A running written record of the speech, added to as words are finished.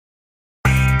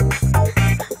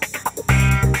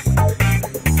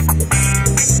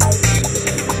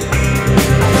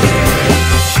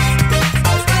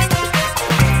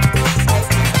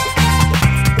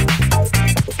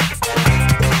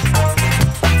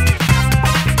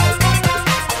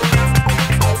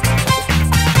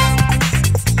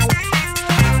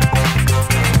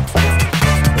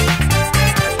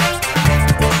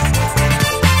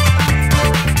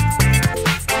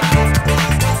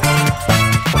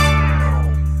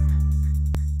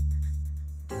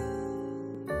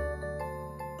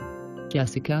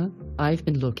Jessica, I've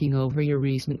been looking over your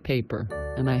recent paper,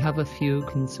 and I have a few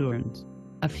concerns.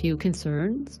 A few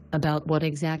concerns? About what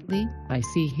exactly? I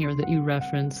see here that you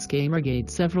reference GamerGate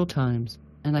several times,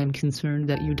 and I'm concerned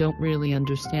that you don't really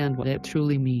understand what it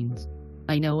truly means.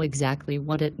 I know exactly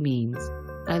what it means.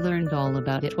 I learned all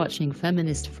about it watching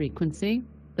Feminist Frequency.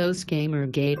 Those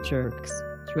GamerGate jerks,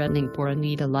 threatening poor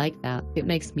Anita like that. It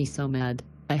makes me so mad.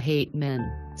 I hate men.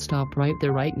 Stop right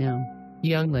there right now,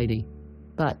 young lady.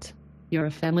 But, you're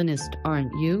a feminist,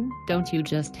 aren't you? Don't you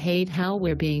just hate how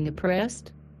we're being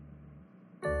oppressed?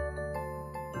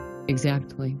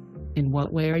 Exactly. In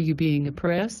what way are you being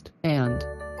oppressed? And,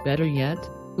 better yet,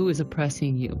 who is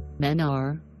oppressing you? Men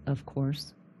are, of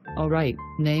course. Alright,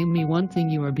 name me one thing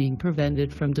you are being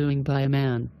prevented from doing by a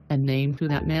man, and name who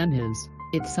that man is.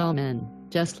 It's all men,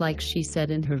 just like she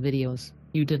said in her videos.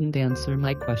 You didn't answer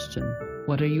my question.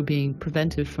 What are you being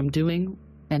prevented from doing?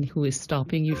 And who is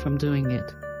stopping you from doing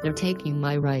it? They're taking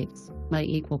my rights, my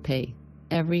equal pay,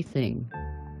 everything.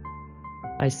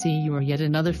 I see you are yet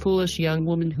another foolish young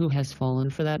woman who has fallen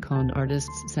for that con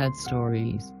artist's sad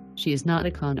stories. She is not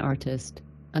a con artist.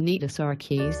 Anita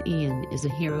Sarkeesian is a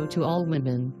hero to all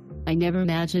women. I never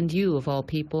imagined you of all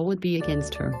people would be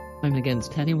against her. I'm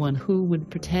against anyone who would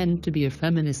pretend to be a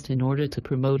feminist in order to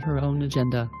promote her own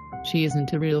agenda. She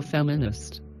isn't a real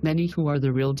feminist. Many who are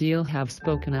the real deal have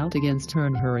spoken out against her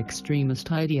and her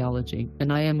extremist ideology,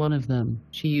 and I am one of them.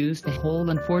 She used the whole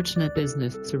unfortunate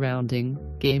business surrounding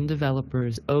game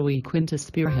developers Quinn to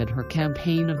spearhead her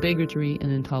campaign of bigotry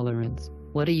and intolerance.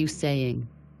 What are you saying?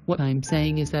 What I'm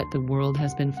saying is that the world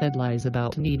has been fed lies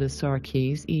about Anita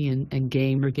Sarkeesian and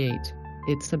GamerGate.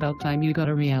 It's about time you got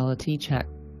a reality check.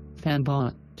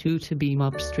 Fanbot 2 to beam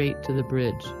up straight to the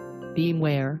bridge. Beam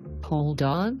where? Hold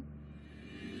on.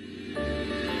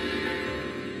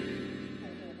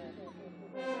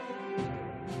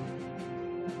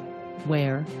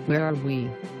 Where are we?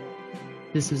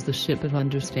 This is the ship of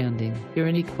understanding. Here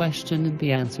any question can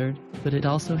be answered, but it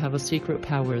also have a secret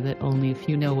power that only a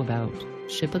few know about.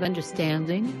 Ship of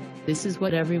understanding? This is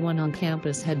what everyone on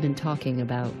campus had been talking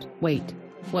about. Wait,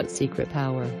 what secret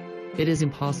power? It is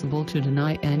impossible to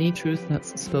deny any truth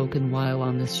that's spoken while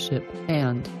on this ship,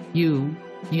 and you,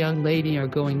 young lady, are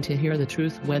going to hear the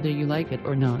truth whether you like it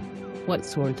or not. What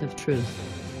sort of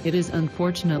truth? It is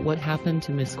unfortunate what happened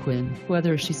to Miss Quinn.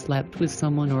 Whether she slept with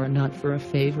someone or not for a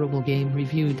favorable game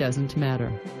review doesn't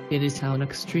matter. It is how an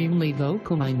extremely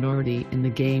vocal minority in the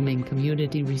gaming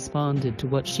community responded to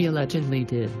what she allegedly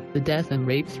did. The death and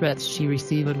rape threats she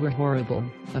received were horrible,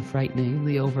 a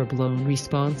frighteningly overblown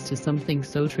response to something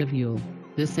so trivial.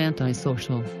 This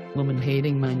antisocial,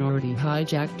 woman-hating minority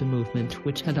hijacked a movement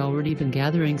which had already been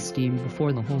gathering steam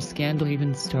before the whole scandal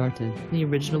even started. The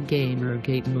original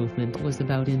GamerGate movement was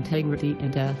about integrity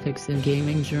and ethics in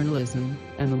gaming journalism,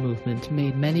 and the movement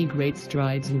made many great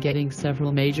strides in getting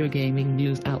several major gaming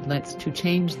news outlets to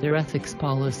change their ethics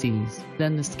policies.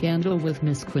 Then the scandal with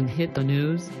Miss Quinn hit the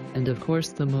news, and of course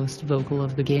the most vocal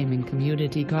of the gaming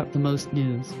community got the most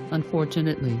news.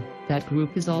 Unfortunately, that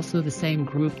group is also the same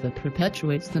group that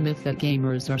perpetuates the myth that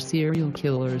gamers are serial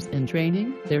killers in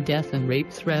training. Their death and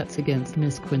rape threats against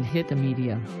Miss Quinn hit the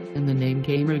media, and the name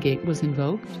GamerGate was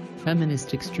invoked.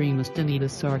 Feminist extremist Anita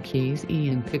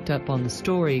Sarkeesian picked up on the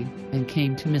story, and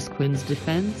came to Miss Quinn's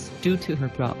defense. Due to her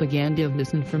propaganda of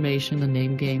misinformation, the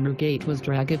name GamerGate was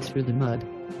dragged through the mud.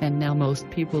 And now most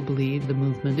people believe the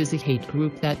movement is a hate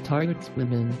group that targets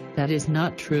women. That is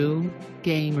not true.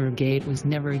 GamerGate was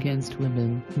never against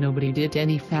women. Nobody did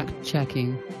any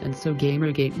fact-checking, and so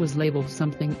GamerGate was labeled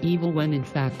something evil when in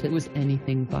fact it was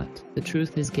anything but. The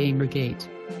truth is GamerGate,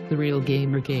 the real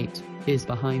GamerGate, is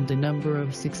behind a number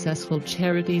of successful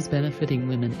charities benefiting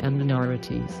women and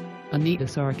minorities. Anita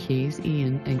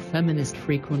Sarkeesian and Feminist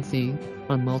Frequency,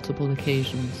 on multiple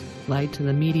occasions, lied to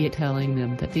the media telling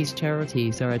them that these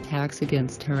charities are attacks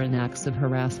against her and acts of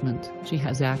harassment. She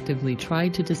has actively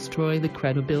tried to destroy the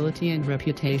credibility and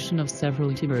reputation of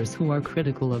several YouTubers who are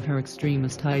critical of her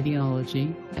extremist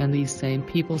ideology, and these same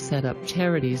people set up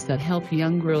charities that help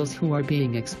young girls who are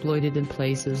being exploited in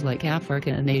places like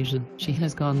Africa and Asia. She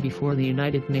has gone before the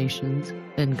United Nations,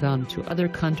 then gone to other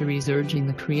countries urging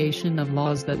the creation of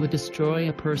laws that would destroy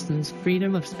a person's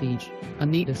freedom of speech.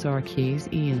 Anita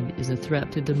Sarkeesian is a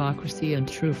threat to democracy and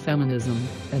true feminism,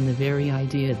 and the very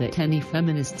idea that any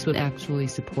feminists would actually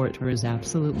support her is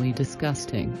absolutely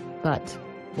disgusting. But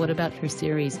what about her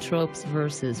series Tropes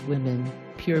vs. Women?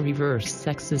 Pure reverse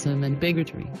sexism and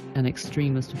bigotry, an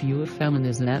extremist view of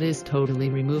feminism that is totally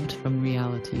removed from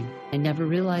reality. I never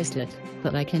realized it,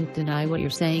 but I can't deny what you're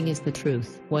saying is the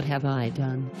truth. What have I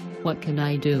done? What can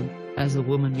I do? As a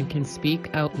woman you can speak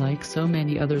out like so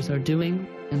many others are doing,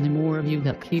 And the more of you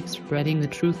that keep spreading the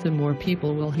truth, the more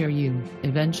people will hear you.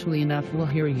 Eventually enough will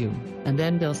hear you, and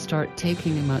then they'll start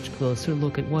taking a much closer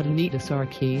look at what Anita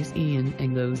Sarkeesian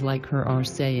and those like her are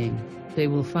saying. They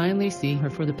will finally see her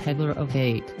for the peddler of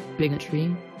hate,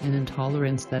 bigotry, and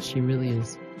intolerance that she really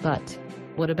is. But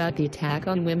what about the attack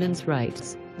on women's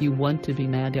rights? You want to be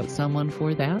mad at someone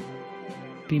for that?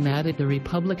 Be mad at the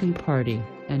Republican Party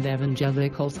and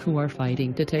evangelicals who are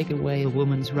fighting to take away a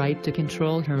woman's right to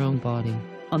control her own body.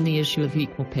 On the issue of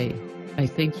equal pay, I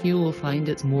think you will find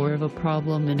it's more of a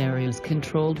problem in areas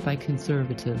controlled by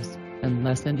conservatives, and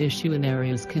less an issue in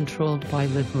areas controlled by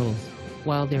liberals.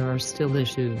 While there are still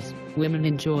issues, women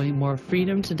enjoy more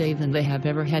freedom today than they have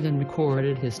ever had in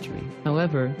recorded history.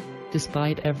 However,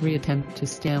 despite every attempt to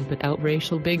stamp it out,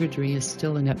 racial bigotry is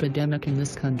still an epidemic in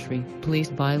this country. Police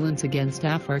violence against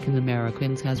African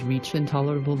Americans has reached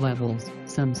intolerable levels.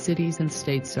 Some cities and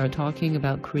states are talking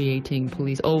about creating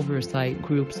police oversight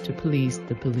groups to police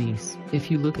the police. If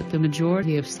you look at the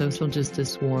majority of social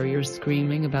justice warriors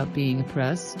screaming about being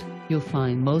oppressed, you'll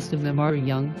find most of them are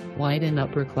young, white and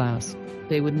upper class.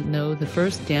 They wouldn't know the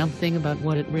first damn thing about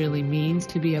what it really means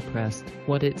to be oppressed,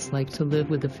 what it's like to live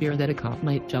with the fear that a cop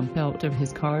might jump out of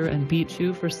his car and beat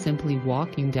you for simply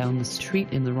walking down the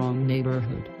street in the wrong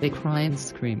neighborhood. They cry and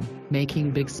scream,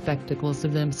 making big spectacles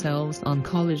of themselves on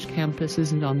college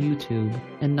campuses and on YouTube,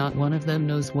 and not one of them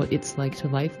knows what it's like to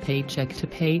live paycheck to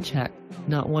paycheck.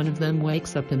 Not one of them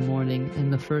wakes up in the morning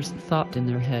and the first thought in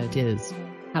their head is,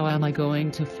 how am I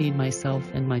going to feed myself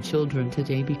and my children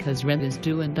today because rent is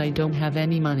due and I don't have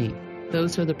any money?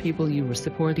 Those are the people you were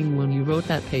supporting when you wrote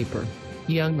that paper.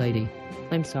 Young lady,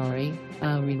 I'm sorry,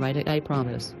 I'll rewrite it, I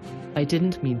promise. I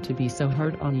didn't mean to be so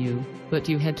hard on you, but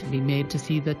you had to be made to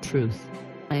see the truth.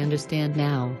 I understand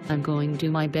now. I'm going to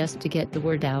do my best to get the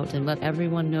word out and let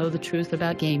everyone know the truth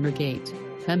about GamerGate,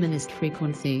 feminist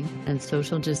frequency, and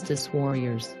social justice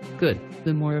warriors. Good.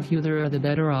 The more of you there are, the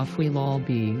better off we'll all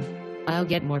be. I'll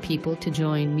get more people to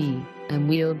join me, and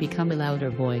we'll become a louder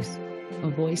voice. A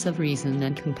voice of reason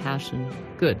and compassion.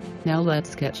 Good. Now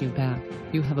let's get you back.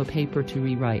 You have a paper to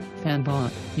rewrite.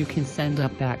 Fanbot, you can send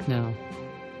up back now.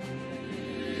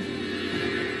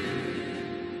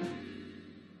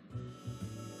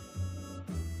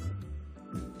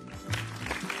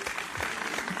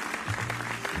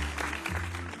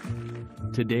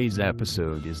 Today's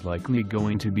episode is likely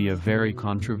going to be a very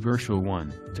controversial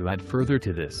one. To add further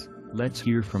to this, let's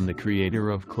hear from the creator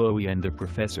of Chloe and the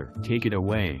Professor. Take it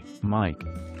away, Mike.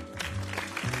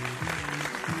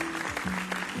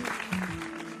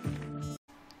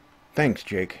 Thanks,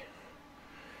 Jake.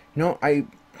 You know, I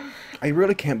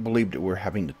really can't believe that we're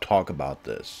having to talk about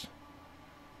this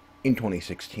in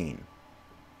 2016.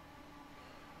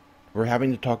 We're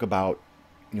having to talk about,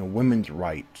 women's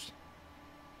rights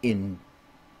in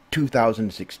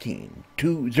 2016,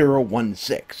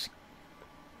 2016.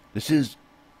 This is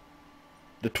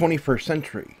the 21st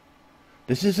century.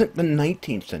 This isn't the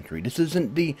 19th century. This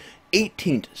isn't the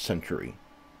 18th century.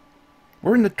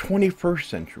 We're in the 21st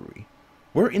century.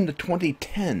 We're in the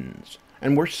 2010s,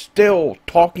 and we're still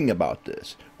talking about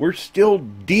this. We're still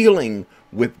dealing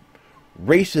with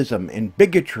racism and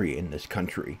bigotry in this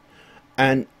country.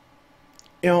 And,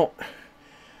 it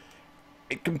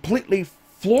completely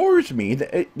floors me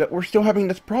that we're still having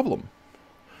this problem.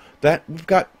 That we've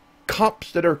got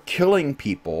cops that are killing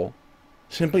people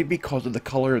simply because of the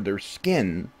color of their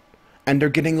skin, and they're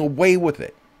getting away with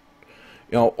it.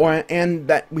 And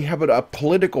that we have a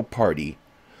political party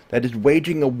that is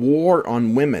waging a war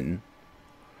on women,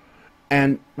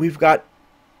 and we've got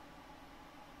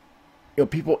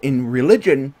people in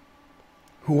religion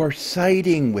who are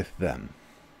siding with them,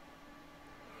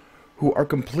 who are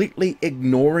completely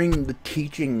ignoring the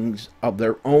teachings of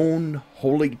their own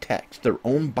holy text, their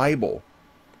own Bible,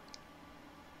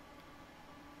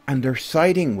 and they're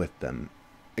siding with them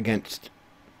against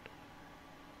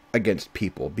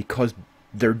people because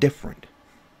they're different.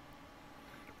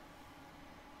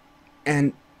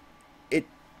 And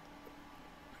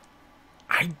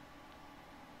I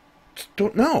just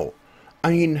don't know.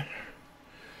 I mean,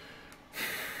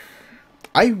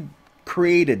 I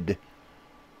created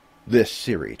this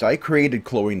series. I created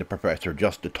Chloe and the Professor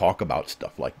just to talk about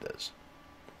stuff like this.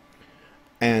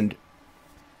 And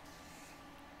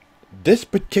this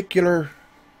particular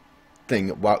thing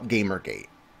about GamerGate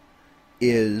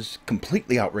is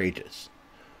completely outrageous.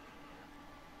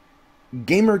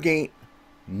 GamerGate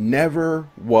never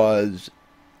was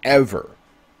ever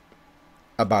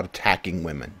about attacking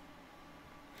women.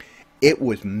 It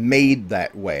was made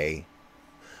that way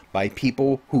by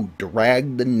people who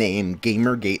dragged the name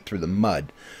GamerGate through the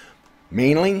mud.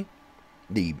 Mainly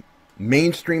the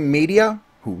mainstream media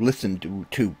who listened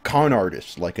to con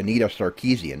artists like Anita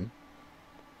Sarkeesian,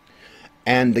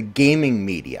 and the gaming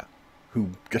media,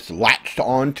 who just latched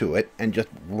onto it and just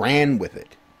ran with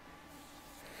it.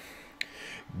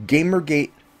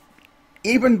 GamerGate,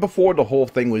 even before the whole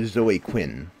thing with Zoe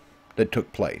Quinn that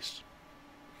took place,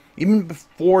 even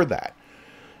before that,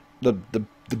 the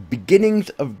beginnings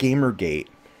of GamerGate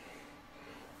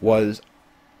was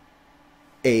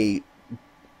a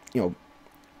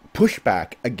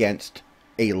pushback against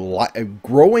a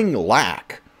growing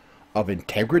lack of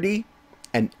integrity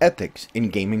and ethics in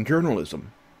gaming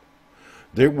journalism.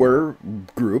 There were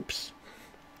groups,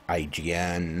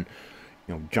 IGN,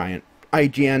 giant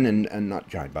IGN and not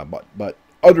giant, but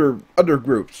other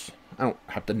groups. I don't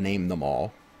have to name them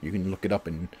all. You can look it up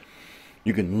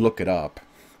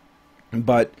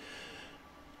But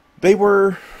they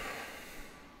were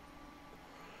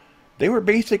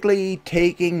basically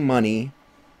taking money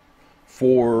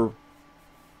in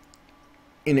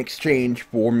exchange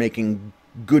for making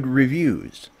good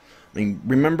reviews. I mean,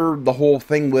 remember the whole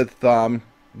thing with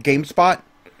GameSpot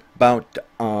about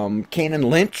Kane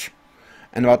Lynch,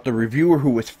 and about the reviewer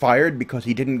who was fired because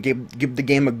he didn't give the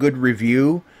game a good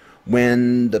review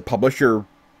when the publisher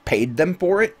paid them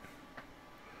for it?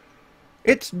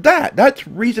 It's that's the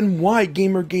reason why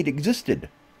GamerGate existed.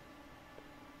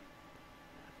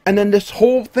 And then this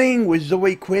whole thing with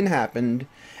Zoe Quinn happened,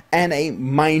 and a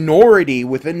minority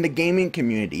within the gaming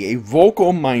community, a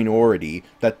vocal minority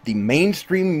that the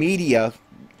mainstream media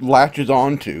latches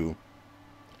onto,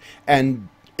 and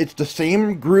it's the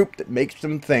same group that makes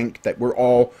them think that we're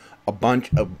all a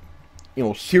bunch of,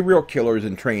 serial killers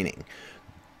in training.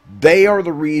 They are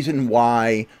the reason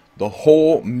why the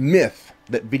whole myth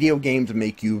that video games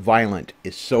make you violent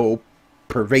is so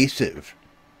pervasive.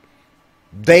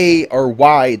 They are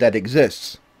why that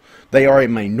exists. They are a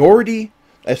minority,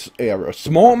 a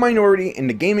small minority in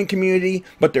the gaming community,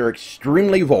 but they're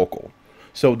extremely vocal.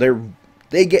 So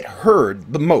they get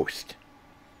heard the most.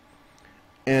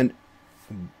 And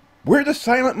we're the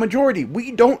silent majority.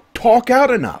 We don't talk out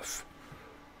enough.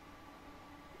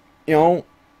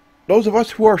 Those of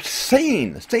us who are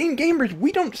sane gamers,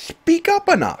 we don't speak up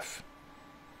enough.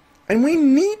 And we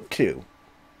need to.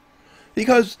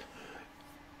 Because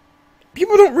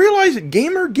people don't realize that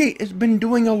GamerGate has been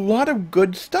doing a lot of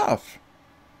good stuff.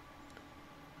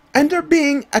 And they're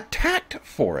being attacked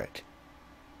for it.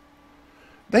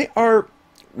 They are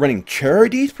running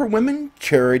charities for women,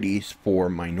 charities for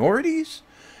minorities.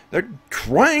 They're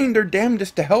trying their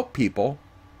damnedest to help people.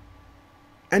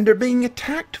 And they're being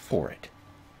attacked for it.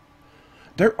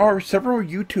 There are several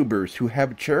YouTubers who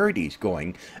have charities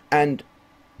going, and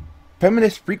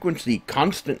Feminist Frequency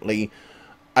constantly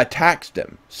attacks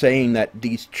them, saying that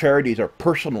these charities are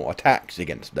personal attacks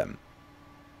against them.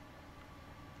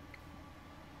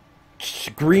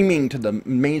 Screaming to the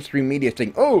mainstream media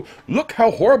saying, "Oh, look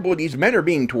how horrible these men are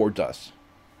being towards us."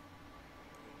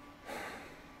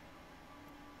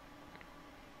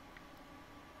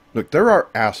 Look, there are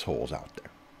assholes out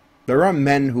there. There are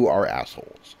men who are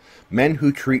assholes. Men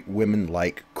who treat women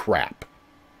like crap.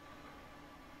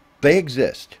 They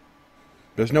exist.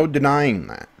 There's no denying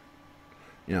that.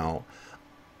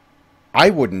 I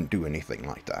wouldn't do anything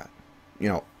like that.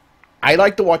 I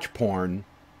like to watch porn.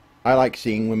 I like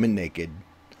seeing women naked.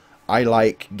 I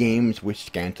like games with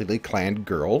scantily clad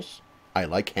girls. I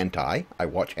like hentai. I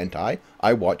watch hentai.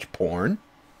 I watch porn.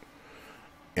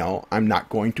 I'm not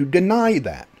going to deny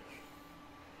that.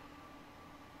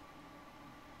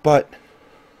 But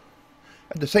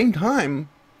at the same time,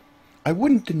 I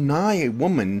wouldn't deny a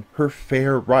woman her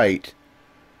fair right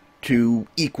to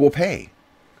equal pay.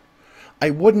 I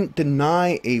wouldn't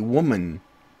deny a woman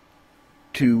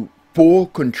to full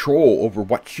control over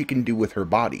what she can do with her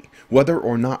body, whether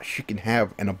or not she can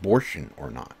have an abortion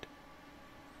or not.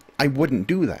 I wouldn't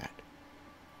do that.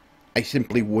 I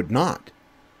simply would not.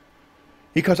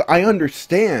 Because I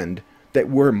understand that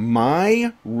where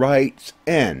my rights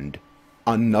end,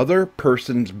 another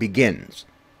person's begins.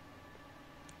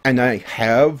 And I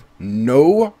have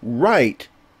no right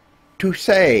to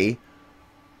say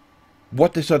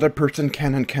what this other person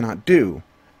can and cannot do,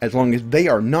 as long as they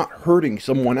are not hurting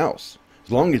someone else.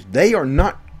 As long as they are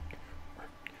not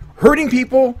hurting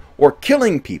people or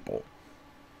killing people.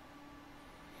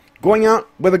 Going out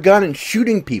with a gun and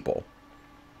shooting people.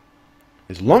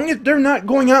 As long as they're not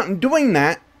going out and doing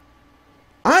that,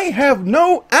 I have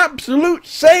no absolute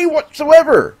say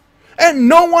whatsoever. And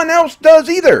no one else does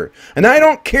either. And I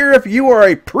don't care if you are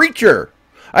a preacher.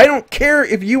 I don't care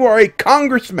if you are a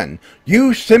congressman.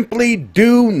 You simply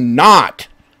do not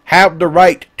have the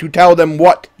right to tell them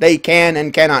what they can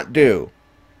and cannot do.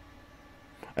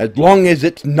 As long as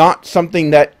it's not something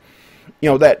that,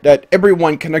 that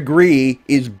everyone can agree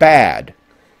is bad.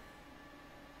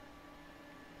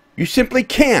 You simply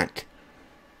can't.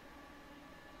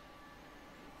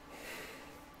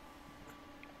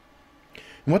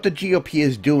 And what the GOP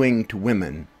is doing to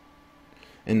women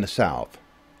in the South,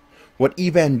 what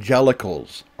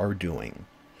evangelicals are doing,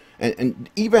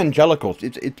 and evangelicals,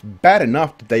 it's bad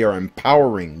enough that they are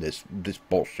empowering this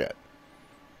bullshit.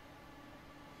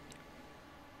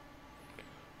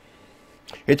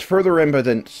 It's further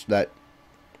evidence that,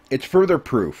 it's further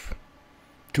proof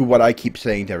to what I keep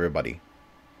saying to everybody.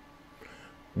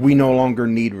 We no longer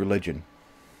need religion.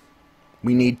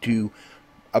 We need to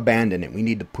abandon it. We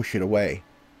need to push it away.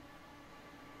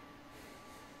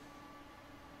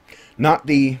 Not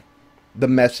the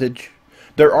message.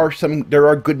 There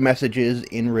are good messages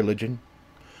in religion.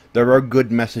 There are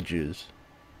good messages.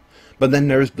 But then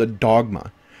there's the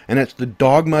dogma. And it's the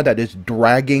dogma that is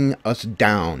dragging us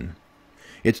down.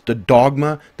 It's the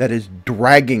dogma that is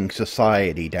dragging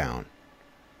society down.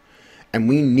 And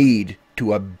we need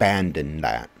to abandon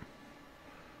that.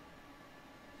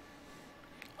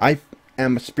 I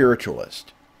am a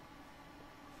spiritualist.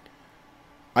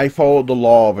 I follow the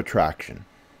law of attraction.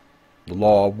 The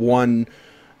law of one,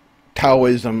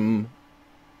 Taoism.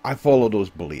 I follow those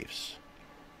beliefs.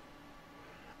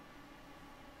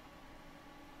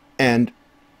 And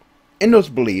in those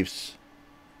beliefs,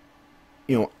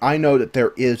 I know that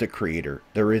there is a creator.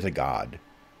 There is a God.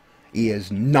 He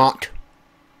is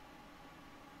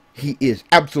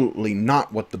absolutely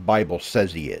not what the Bible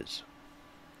says he is.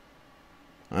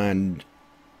 And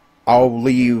I'll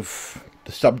leave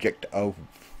the subject of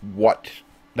what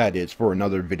that is for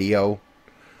another video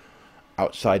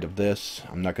outside of this.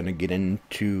 I'm not going to get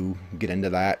into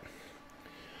that.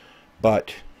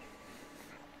 But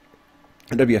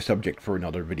it'll be a subject for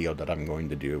another video that I'm going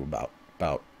to do about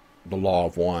the law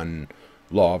of one,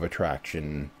 law of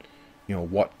attraction,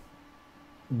 what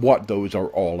those are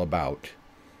all about.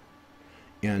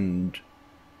 And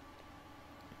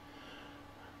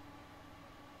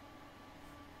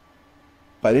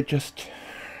but it just,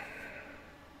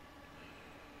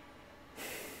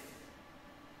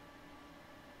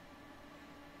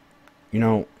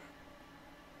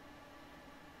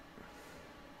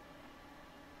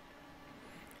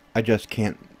 I just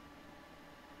can't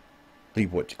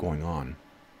believe what's going on.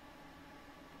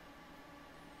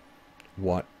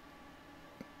 What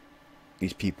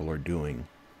these people are doing.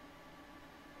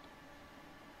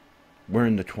 We're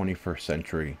in the 21st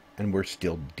century, and we're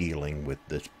still dealing with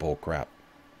this bullcrap.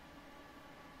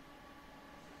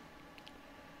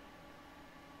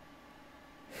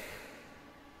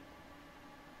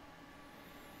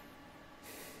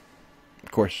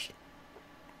 Of course,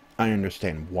 I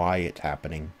understand why it's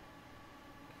happening.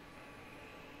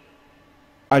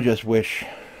 I just wish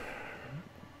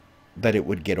that it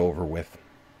would get over with.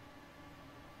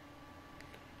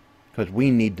 Because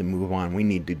we need to move on. We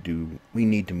need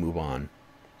to move on.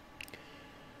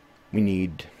 We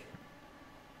need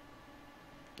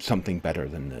something better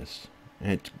than this.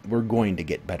 And we're going to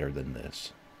get better than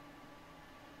this.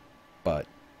 But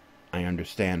I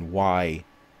understand why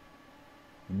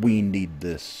we need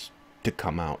this to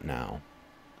come out now.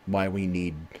 Why we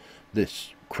need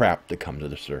this crap to come to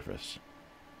the surface.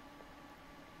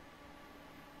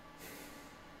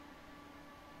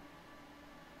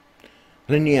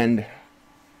 But in the end,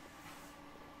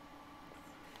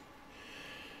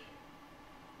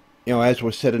 as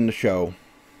was said in the show,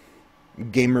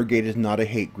 GamerGate is not a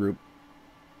hate group.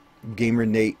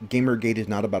 GamerGate is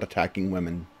not about attacking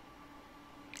women.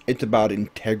 It's about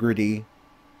integrity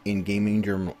in gaming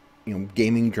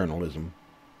journalism.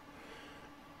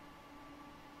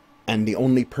 And the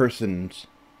only persons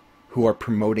who are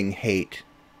promoting hate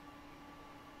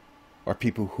are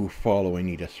people who follow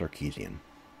Anita Sarkeesian.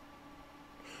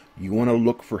 You want to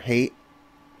look for hate?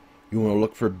 You want to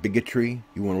look for bigotry?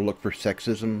 You want to look for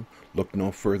sexism? Look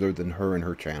no further than her and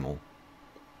her channel.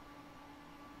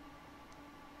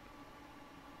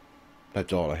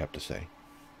 That's all I have to say.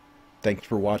 Thanks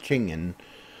for watching, and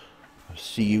I'll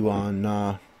see you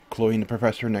on Chloe and the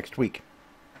Professor next week.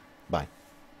 Bye.